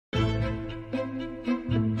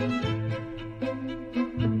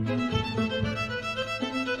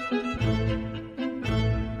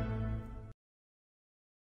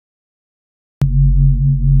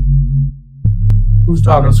Who's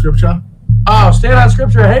talking? On scripture? Oh, stand on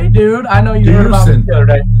scripture. Hey, dude, I know you heard about me the other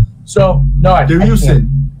day. So, no, I can't. Do you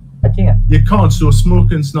sin? I can't. You can't. So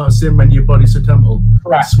smoking's not a sin when your body's a temple.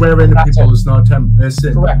 Correct. Swearing at people is not a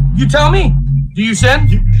sin. Correct. You tell me. Do you sin?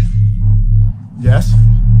 Yes.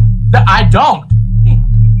 I don't.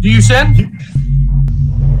 Do you sin?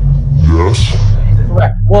 Yes.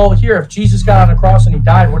 Correct. Well, here, if Jesus got on the cross and he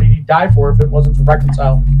died, what did he die for if it wasn't to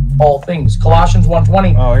reconcile all things? Colossians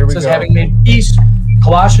 1:20 says, having made peace.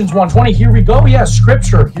 Colossians 1:20. Here we go. Yeah,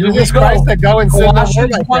 scripture. Here we go.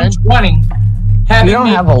 Colossians 1:20. You don't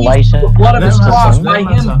have a license. The blood of his cross by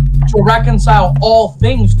him to reconcile all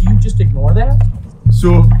things. Do you just ignore that?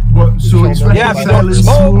 So what? So he's reconciling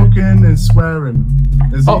smoking and swearing.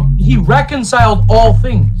 He reconciled all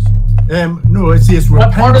things. No, it says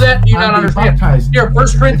what part of that do you not understand? Here, 1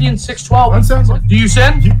 Corinthians 6:12. Do you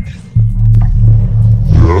sin?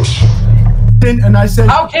 Yes. And I said,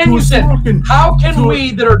 how can you sin? Smoking. How can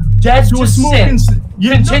we that are dead to sin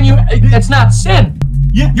continue? It's not sin.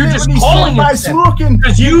 You're just calling it sin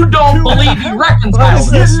because you don't believe he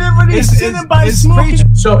reconciled. You're literally sinning by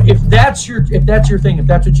smoking. So if that's your thing, if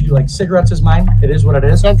that's what you do, like cigarettes is mine, it is what it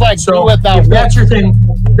is. Sounds like so if that's your thing,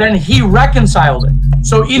 then he reconciled it.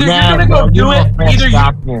 So either you're gonna go do it,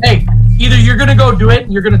 either you're gonna go do it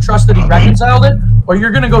and you're gonna trust that he reconciled it, or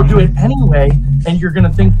you're gonna go do it anyway and you're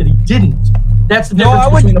gonna think that he didn't. That's the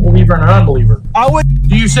difference between a believer and an unbeliever.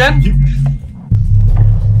 Do you sin?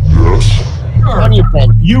 Yes. Sure.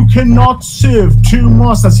 You cannot serve two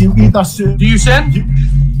masters. You either serve. Do you sin?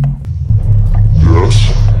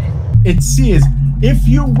 Yes. It says, if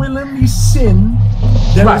you willingly sin,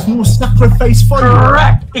 there is no sacrifice for you.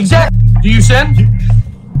 Correct. Exactly. Do you sin?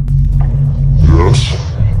 Yes.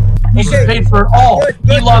 Jesus paid for it all.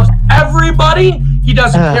 He loves everybody. He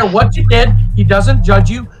doesn't care what you did. He doesn't judge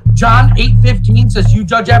you. John 8:15 says, "You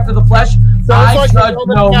judge after the flesh. I judge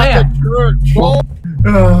no man." Yeah,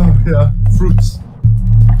 fruits.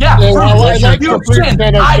 Yeah, fruits. You sin,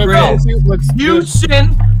 I don't. You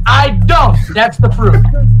sin, I don't. That's the fruit.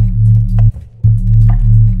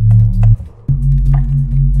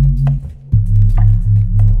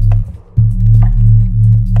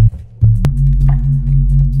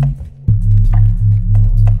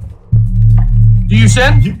 Do you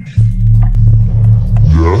sin?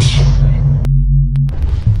 Yes.